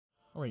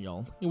Alright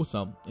y'all, hey what's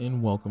up,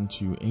 and welcome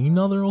to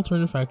another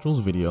alternative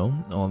factuals video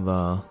on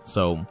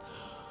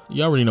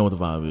you already know what the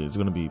vibe is. It's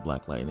gonna be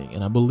Black Lightning,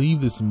 and I believe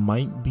this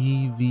might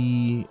be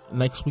the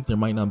next week. There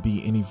might not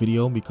be any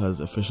video because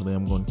officially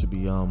I'm going to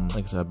be like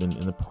I said, I've been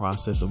in the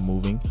process of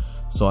moving,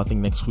 so I think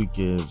next week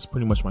is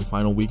pretty much my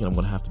final week and I'm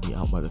gonna have to be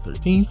out by the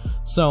 13th.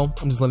 So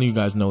I'm just letting you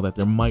guys know that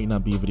there might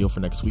not be a video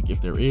for next week.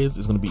 If there is,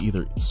 it's gonna be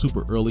either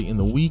super early in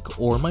the week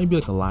or it might be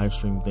like a live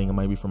stream thing. It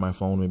might be from my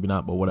phone, maybe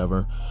not, but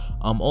whatever.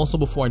 Also,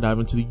 before I dive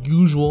into the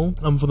usual,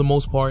 for the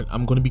most part,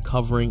 I'm going to be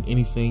covering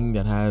anything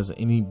that has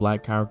any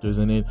black characters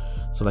in it.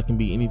 So that can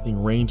be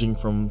anything ranging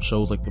from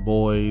shows like The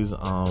Boys,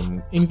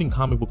 anything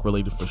comic book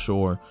related for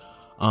sure.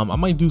 I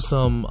might do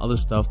some other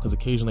stuff because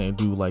occasionally I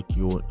do like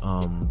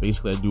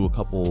basically I do a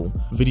couple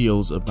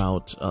videos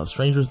about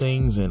Stranger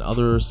Things and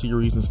other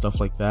series and stuff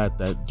like that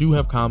that do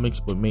have comics,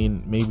 but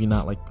maybe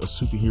not like a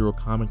superhero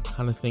comic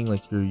kind of thing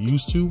like you're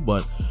used to.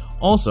 But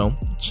also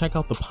check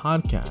out the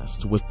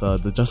podcast with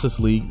the Justice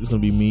League. It's gonna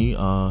be me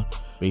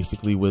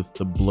basically with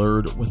the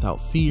Blurred Without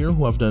Fear,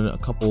 who I've done a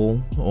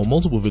couple or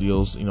multiple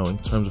videos, you know, in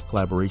terms of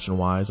collaboration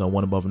wise.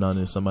 One Above None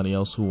is somebody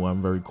else who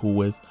I'm very cool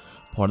with,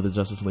 part of the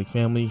Justice League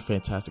family,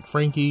 Fantastic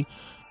Frankie,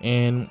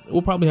 and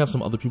we'll probably have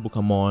some other people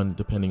come on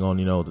depending on,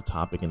 you know, the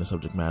topic and the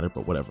subject matter,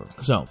 but whatever.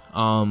 So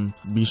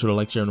be sure to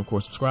like, share, and of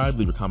course subscribe.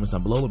 Leave your comments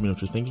down below. Let me know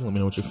what you're thinking. Let me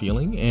know what you're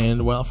feeling.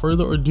 And without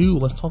further ado,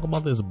 let's talk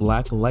about this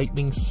Black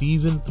Lightning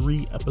season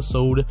 3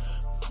 episode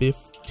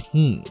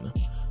 15.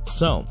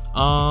 So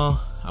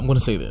I'm gonna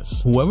say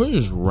this: whoever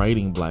is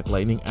writing Black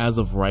Lightning as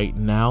of right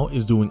now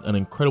is doing an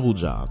incredible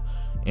job.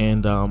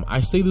 And I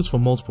say this for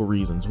multiple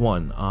reasons.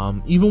 One,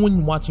 even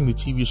when watching the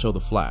TV show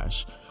The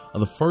Flash,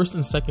 the first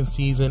and second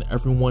season,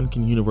 everyone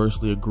can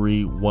universally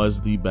agree was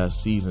the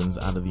best seasons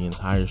out of the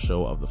entire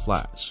show of The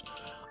Flash.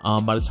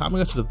 By the time I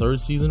got to the third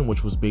season,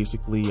 which was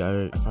basically,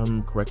 if I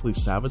remember correctly,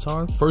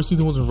 Savitar. First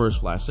season was Reverse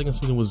Flash, second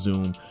season was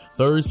Zoom,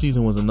 third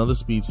season was another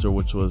speedster,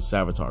 which was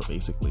Savitar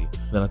basically.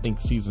 Then I think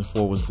season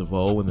 4 was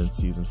DeVoe, and then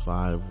season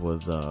 5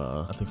 was,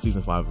 I think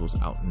season 5 was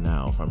out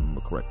now, if I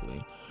remember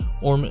correctly.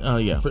 Or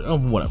yeah, but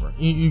whatever,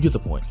 you get the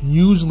point.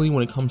 Usually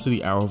when it comes to the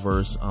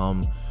Arrowverse,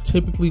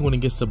 typically when it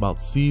gets to about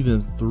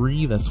season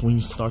 3, that's when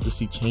you start to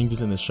see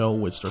changes in the show,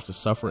 which starts to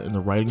suffer in the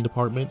writing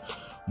department.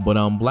 But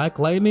Black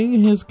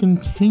Lightning has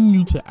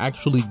continued to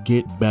actually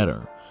get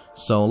better.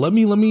 So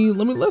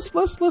let's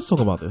talk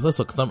about this. Let's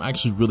talk, because I'm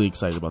actually really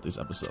excited about this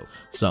episode.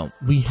 So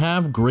we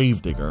have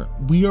Gravedigger.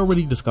 We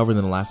already discovered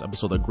in the last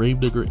episode that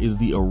Gravedigger is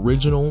the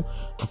original,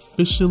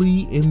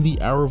 officially in the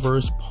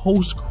Arrowverse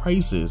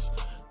post-crisis,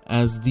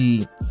 as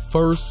the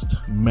first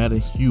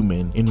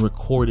metahuman in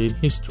recorded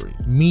history,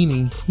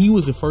 meaning he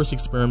was the first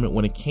experiment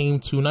when it came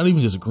to not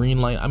even just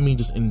green light, I mean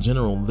just in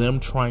general,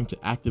 them trying to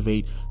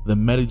activate the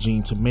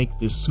metagene to make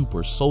this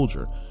super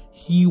soldier.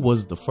 He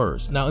was the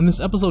first. Now in this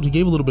episode, he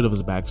gave a little bit of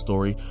his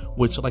backstory,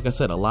 which, like I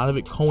said, a lot of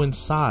it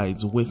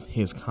coincides with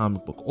his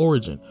comic book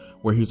origin,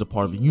 where he was a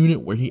part of a unit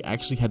where he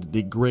actually had to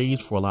dig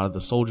graves for a lot of the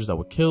soldiers that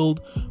were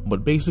killed.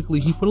 But basically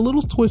he put a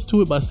little twist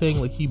to it by saying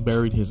like he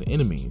buried his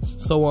enemies.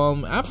 So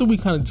after we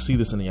kind of see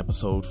this in the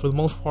episode, for the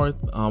most part,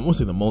 I won't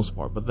say the most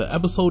part, but the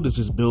episode is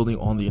just building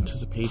on the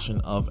anticipation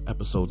of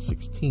episode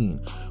 16,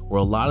 where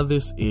a lot of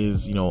this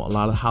is, you know, a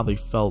lot of how they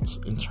felt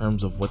in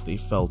terms of what they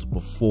felt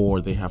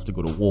before they have to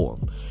go to war.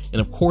 And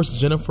of course,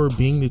 Jennifer,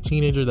 being the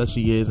teenager that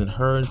she is, and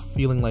her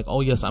feeling like,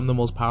 oh yes, I'm the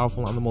most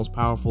powerful,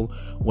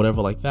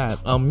 whatever like that.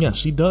 Yeah,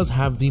 she does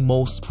have the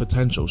most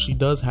potential. She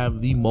does have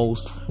the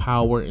most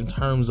power in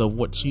terms of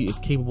what she is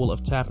capable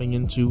of tapping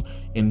into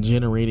and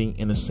generating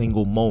in a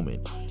single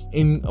moment.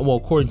 Well,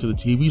 according to the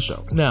TV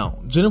show. Now,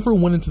 Jennifer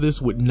went into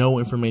this with no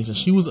information.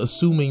 She was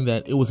assuming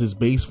that it was his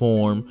base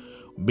form,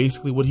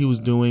 basically what he was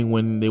doing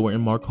when they were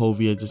in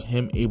Markovia, just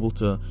him able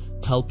to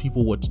tell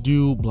people what to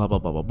do, blah, blah,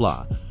 blah, blah,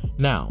 blah.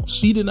 Now,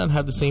 she did not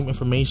have the same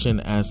information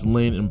as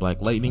Lynn and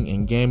Black Lightning,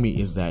 and Gammy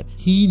is that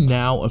he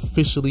now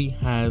officially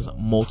has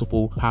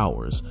multiple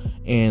powers.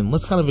 And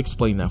let's kind of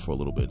explain that for a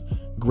little bit.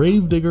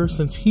 Gravedigger,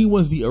 since he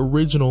was the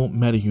original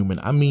metahuman,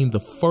 I mean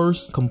the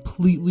first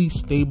completely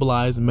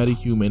stabilized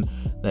metahuman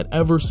that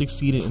ever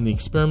succeeded in the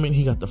experiment,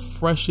 he got the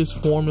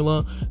freshest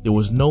formula. There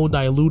was no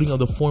diluting of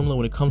the formula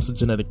when it comes to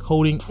genetic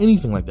coding,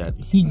 anything like that.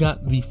 He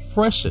got the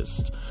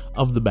freshest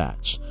of the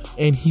batch,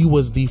 and he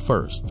was the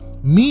first.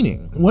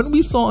 Meaning, what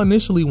we saw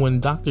initially when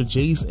Dr.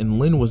 Jace and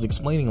Lynn was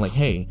explaining like,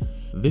 hey,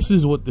 this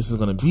is what this is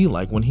going to be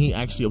like when he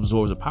actually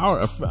absorbs a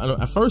power.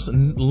 At first,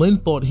 Lynn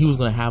thought he was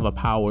going to have a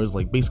powers,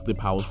 like basically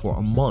powers for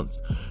a month,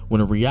 when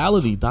in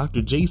reality,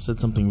 Dr. Jace said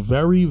something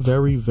very,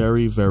 very,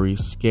 very, very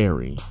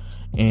scary.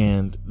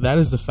 And that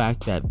is the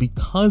fact that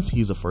because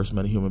he's the first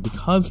metahuman,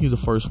 because he's the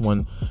first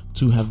one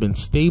to have been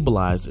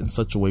stabilized in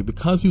such a way,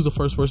 because he was the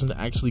first person to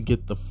actually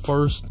get the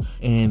first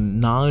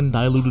and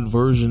non-diluted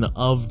version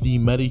of the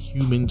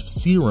metahuman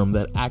serum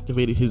that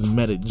activated his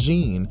meta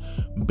gene,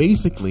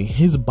 basically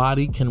his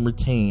body can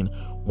retain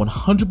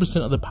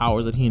 100% of the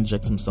powers that he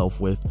injects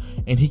himself with,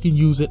 and he can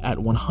use it at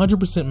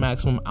 100%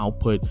 maximum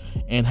output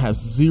and have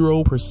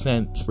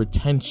 0%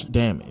 retention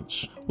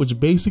damage, which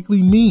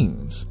basically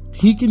means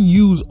he can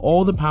use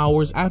all the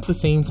powers at the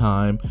same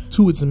time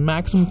to its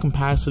maximum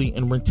capacity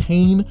and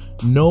retain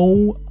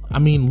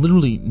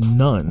literally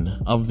none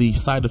of the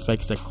side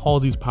effects that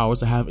cause these powers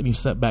to have any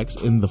setbacks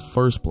in the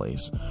first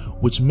place,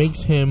 which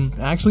makes him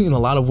actually in a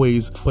lot of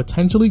ways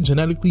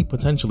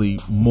genetically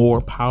more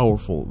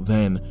powerful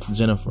than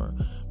Jennifer,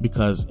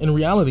 because in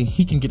reality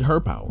he can get her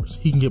powers,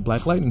 he can get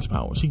Black Lightning's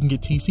powers, he can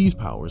get TC's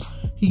powers,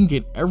 he can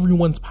get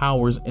everyone's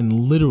powers and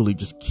literally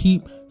just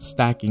keep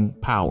stacking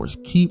powers.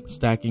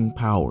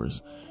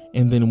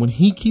 And then when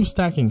he keeps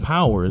stacking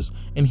powers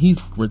and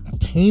he's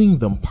retaining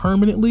them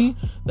permanently,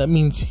 that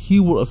means he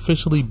will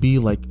officially be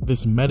like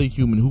this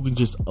metahuman who can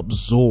just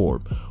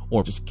absorb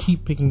or just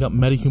keep picking up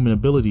metahuman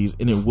abilities,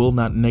 and it will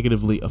not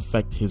negatively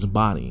affect his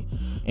body.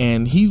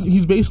 And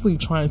he's basically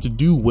trying to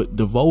do what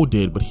Devante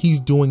did, but he's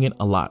doing it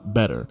a lot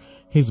better.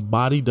 His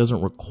body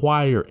doesn't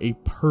require a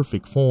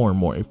perfect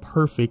form or a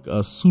perfect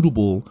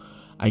suitable,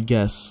 I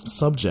guess,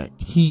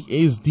 subject. He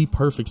is the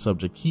perfect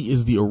subject. He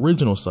is the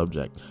original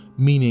subject,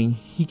 meaning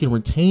he can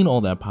retain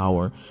all that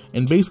power,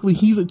 and basically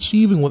he's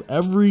achieving what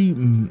every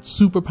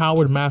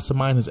superpowered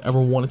mastermind has ever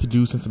wanted to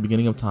do since the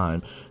beginning of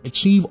time: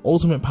 achieve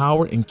ultimate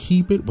power and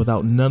keep it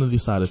without none of the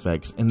side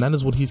effects, and that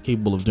is what he's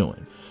capable of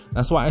doing.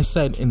 That's why I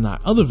said in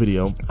that other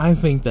video, I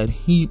think that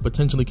he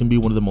potentially can be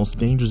one of the most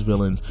dangerous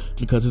villains,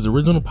 because his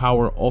original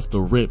power off the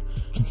rip,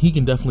 he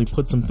can definitely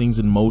put some things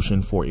in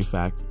motion for a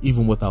fact,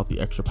 even without the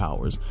extra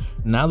powers.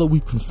 Now that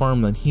we've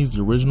confirmed that he's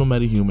the original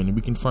metahuman, and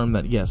we confirm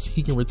that yes,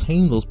 he can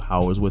retain those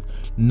powers with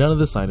none of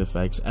the side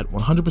effects at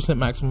 100%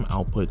 maximum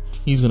output,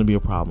 he's going to be a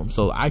problem.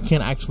 So I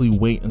can't actually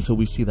wait until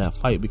we see that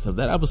fight, because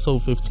that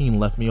episode 15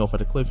 left me off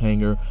at a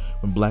cliffhanger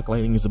when Black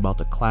Lightning is about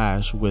to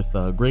clash with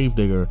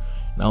Gravedigger,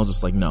 and I was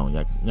just like, no,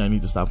 y'all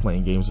need to stop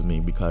playing games with me,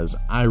 because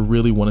I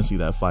really want to see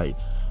that fight,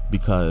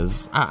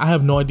 because I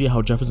have no idea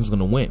how Jefferson's going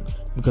to win.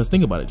 Because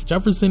think about it,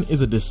 Jefferson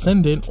is a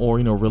descendant, or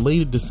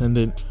related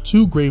descendant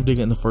to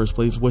Gravedigger in the first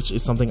place, which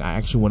is something I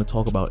actually want to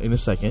talk about in a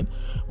second.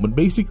 But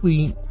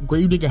basically,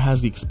 Gravedigger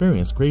has the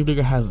experience,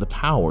 Gravedigger has the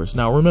powers.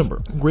 Now remember,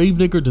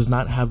 Gravedigger does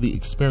not have the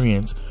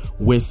experience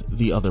with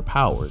the other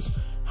powers.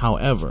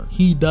 However,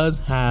 he does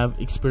have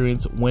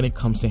experience when it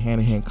comes to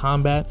hand-to-hand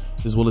combat,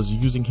 as well as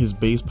using his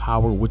base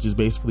power, which is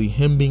basically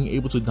him being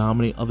able to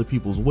dominate other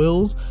people's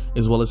wills,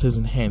 as well as his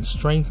enhanced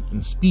strength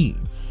and speed.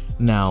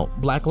 Now,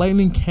 Black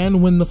Lightning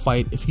can win the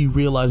fight if he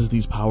realizes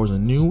these powers are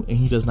new and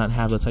he does not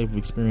have the type of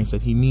experience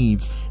that he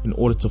needs in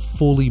order to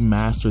fully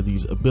master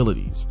these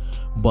abilities.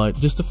 But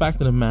just the fact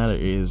of the matter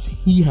is,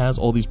 he has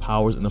all these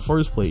powers in the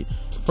first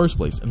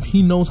place, and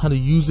he knows how to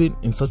use it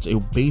in such a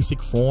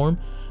basic form.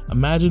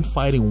 Imagine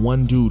fighting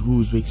one dude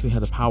who's basically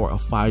had the power of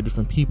 5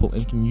 different people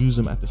and can use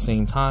them at the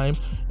same time.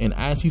 And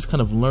as he's kind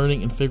of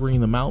learning and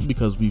figuring them out,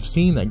 because we've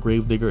seen that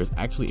Gravedigger is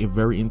actually a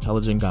very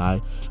intelligent guy,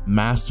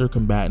 master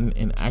combatant,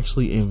 and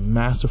actually a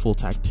masterful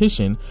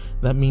tactician,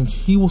 that means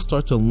he will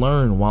start to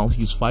learn while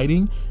he's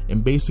fighting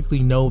and basically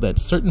know that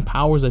certain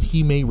powers that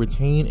he may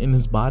retain in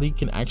his body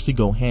can actually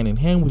go hand in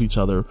hand with each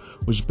other,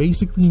 which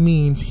basically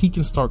means he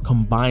can start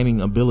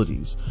combining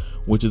abilities,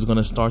 which is going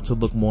to start to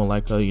look more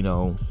like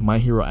a, My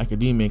Hero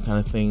Academia kind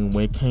of thing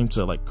when it came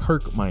to like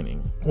Kirk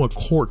mining or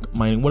Cork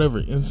mining, whatever,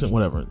 this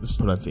is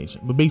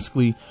pronunciation. But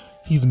basically,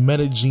 he's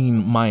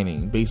metagene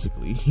mining.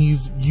 Basically,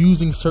 he's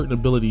using certain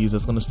abilities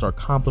that's going to start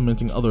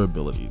complementing other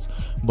abilities.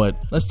 But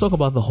let's talk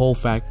about the whole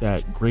fact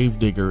that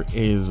Gravedigger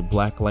is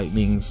Black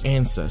Lightning's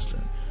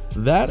ancestor.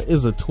 That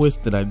is a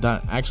twist that I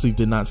actually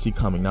did not see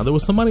coming. Now, there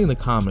was somebody in the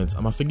comments,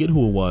 I forget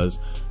who it was,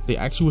 they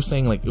actually were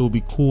saying like it would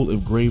be cool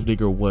if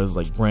Gravedigger was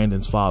like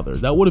Brandon's father.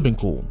 That would have been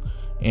cool.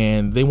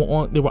 And they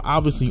were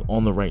obviously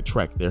on the right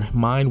track. Their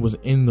mind was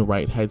in the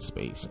right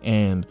headspace,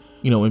 and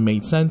it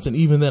made sense. And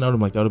even then, I would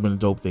have like, that would have been a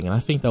dope thing. And I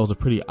think that was a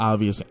pretty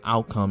obvious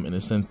outcome in a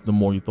sense. The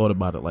more you thought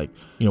about it, like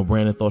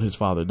Brandon thought his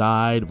father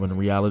died, when in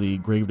reality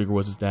Gravedigger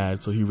was his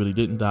dad, so he really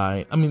didn't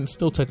die. I mean, it's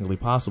still technically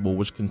possible,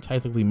 which can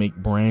technically make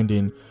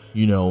Brandon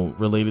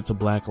related to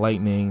Black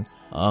Lightning,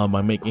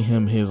 by making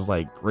him his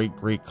like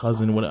great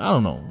cousin, whatever, I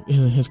don't know,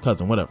 his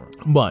cousin, whatever.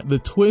 But the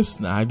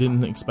twist that I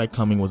didn't expect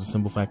coming was the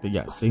simple fact that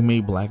yes, they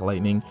made Black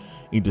Lightning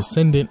a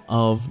descendant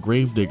of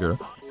Gravedigger,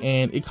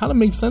 and it kind of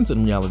makes sense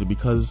in reality,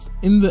 because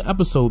in the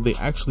episode they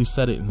actually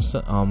said it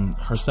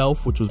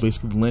herself, which was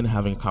basically Lynn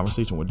having a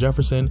conversation with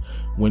Jefferson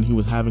when he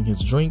was having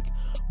his drink.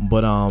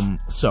 But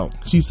so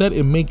she said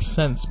it makes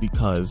sense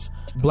because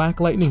Black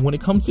Lightning, when it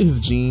comes to his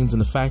genes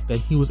and the fact that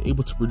he was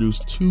able to produce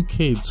 2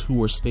 kids who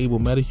were stable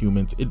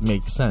metahumans, it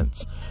makes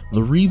sense.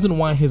 The reason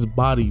why his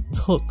body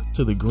took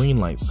to the green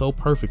light so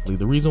perfectly,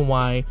 the reason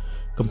why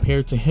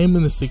compared to him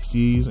in the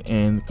 60s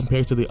and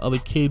compared to the other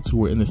kids who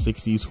were in the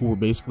 60s who were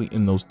basically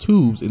in those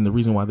tubes, and the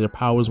reason why their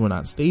powers were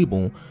not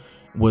stable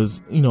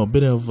was, a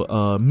bit of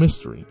a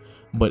mystery.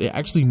 but it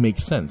actually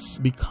makes sense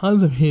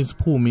because of his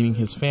pool, meaning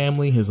his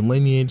family, his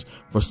lineage.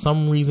 For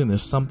some reason,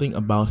 there's something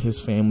about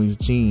his family's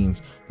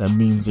genes that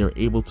means they're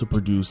able to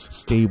produce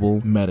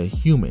stable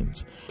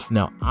meta-humans.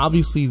 Now,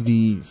 obviously,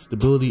 the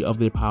stability of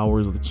their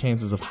powers, the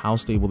chances of how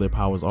stable their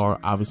powers are,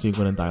 obviously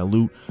going to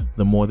dilute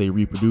the more they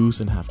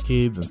reproduce and have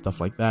kids and stuff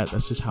like that.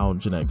 That's just how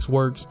genetics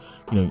works.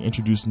 You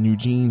introduce new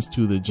genes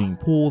to the gene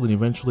pool, then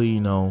eventually,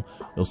 it'll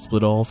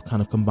split off,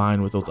 kind of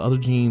combine with those other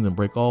genes and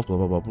break off, blah,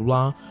 blah, blah, blah,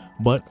 blah.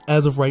 But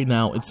as of right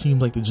now, it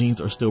seems like the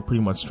genes are still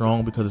pretty much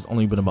strong because it's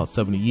only been about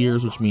 70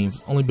 years, which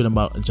means it's only been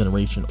about a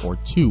generation or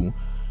two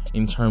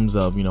in terms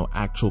of,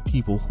 actual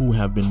people who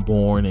have been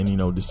born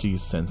and,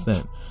 deceased since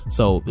then.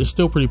 So they're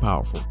still pretty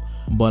powerful.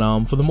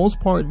 But for the most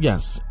part,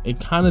 yes, it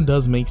kind of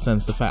does make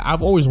sense. The fact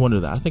I've always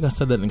wondered that. I think I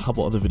said that in a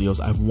couple other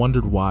videos. I've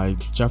wondered why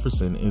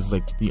Jefferson is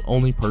like the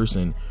only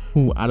person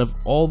who, out of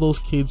all those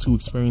kids who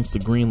experienced the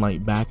green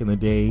light back in the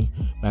day,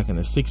 back in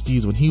the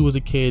 60s when he was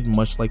a kid,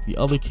 much like the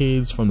other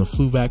kids from the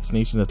flu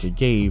vaccination that they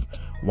gave,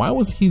 why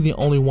was he the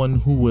only one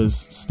who was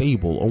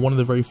stable, or one of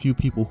the very few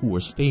people who were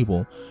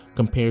stable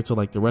compared to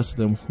like the rest of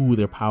them who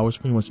their powers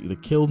pretty much either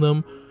killed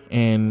them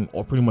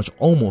or pretty much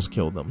almost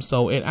killed them?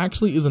 So it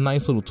actually is a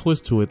nice little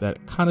twist to it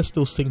that kind of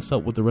still syncs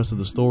up with the rest of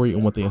the story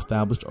and what they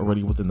established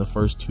already within the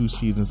first 2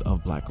 seasons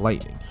of Black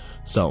Lightning.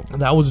 So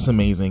that was just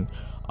amazing.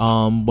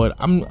 But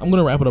I'm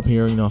gonna wrap it up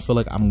here. I feel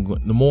like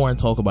the more I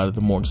talk about it,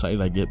 the more excited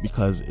I get,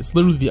 because it's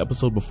literally the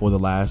episode before the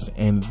last,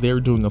 and they're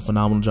doing a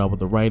phenomenal job with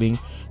the writing.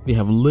 They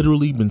have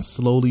literally been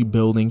slowly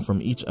building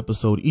from each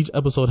episode. Each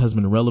episode has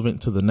been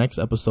relevant to the next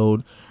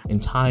episode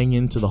and tying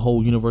into the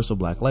whole universe of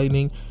Black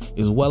Lightning,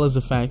 as well as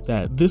the fact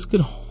that this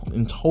could,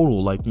 in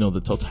total, like,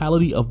 the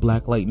totality of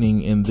Black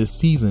Lightning in this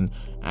season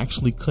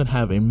actually could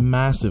have a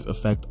massive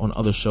effect on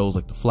other shows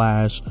like The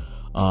Flash,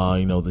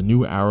 the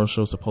new Arrow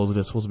show supposedly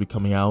that's supposed to be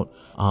coming out,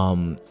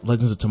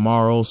 Legends of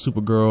Tomorrow,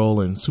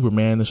 Supergirl and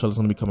Superman, the show that's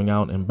going to be coming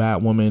out, and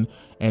Batwoman,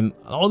 and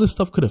all this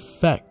stuff could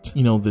affect,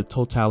 the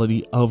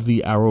totality of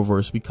the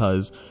Arrowverse,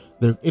 because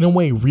they're in a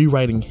way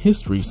rewriting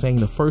history, saying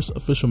the first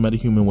official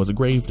metahuman was a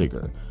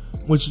Gravedigger,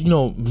 which,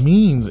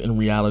 means in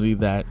reality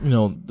that,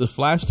 the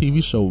Flash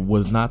TV show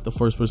was not the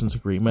first person to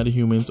create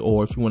metahumans,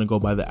 or if you want to go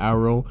by the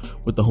Arrow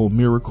with the whole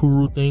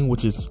Mirakuru thing,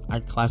 which is, I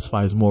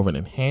classify as more of an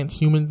enhanced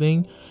human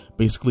thing.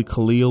 Basically,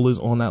 Khalil is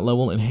on that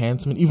level,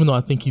 enhancement, even though I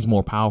think he's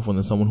more powerful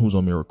than someone who's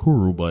on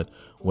Mirakuru, but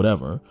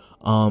whatever.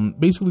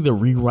 Basically, they're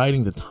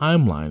rewriting the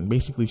timeline,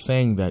 basically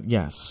saying that,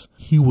 yes,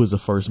 he was the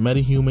first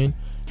metahuman,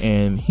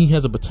 and he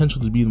has a potential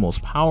to be the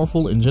most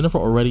powerful, and Jennifer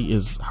already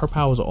her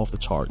powers are off the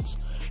charts.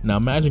 Now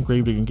imagine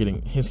Gravedigger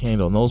getting his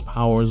hand on those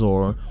powers,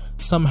 or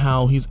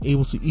somehow he's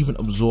able to even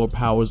absorb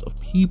powers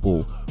of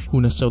people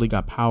who necessarily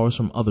got powers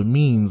from other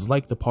means,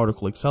 like the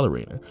particle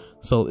accelerator.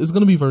 So it's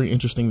going to be very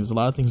interesting. There's a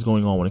lot of things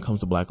going on when it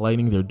comes to Black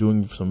Lightning. They're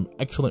doing some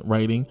excellent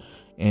writing,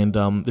 and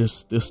they're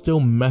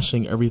still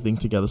meshing everything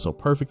together so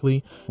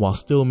perfectly while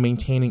still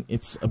maintaining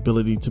its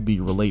ability to be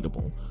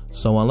relatable.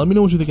 So let me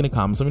know what you think in the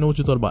comments. Let me know what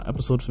you thought about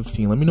episode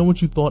 15. Let me know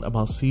what you thought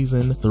about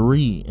season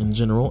 3 in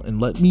general,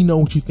 and let me know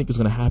what you think is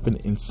going to happen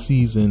in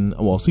season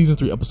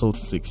 3 episode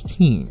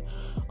 16.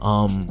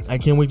 I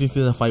can't wait to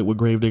see that fight with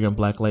Gravedigger and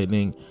Black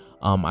Lightning.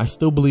 I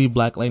still believe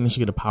Black Lightning should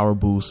get a power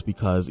boost,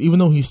 because even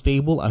though he's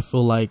stable, I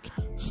feel like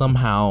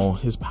somehow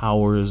his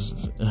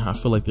powers, I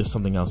feel like there's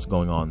something else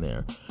going on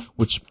there,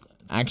 which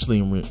actually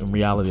in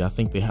reality I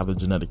think they have the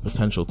genetic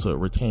potential to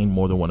retain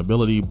more than one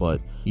ability,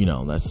 but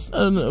that's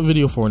a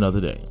video for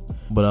another day.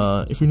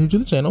 But if you're new to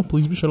the channel,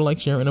 please be sure to like,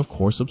 share, and of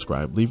course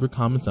subscribe. Leave your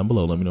comments down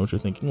below. Let me know what you're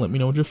thinking, let me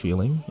know what you're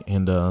feeling,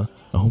 and I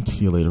hope to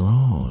see you later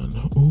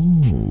on. Ooh.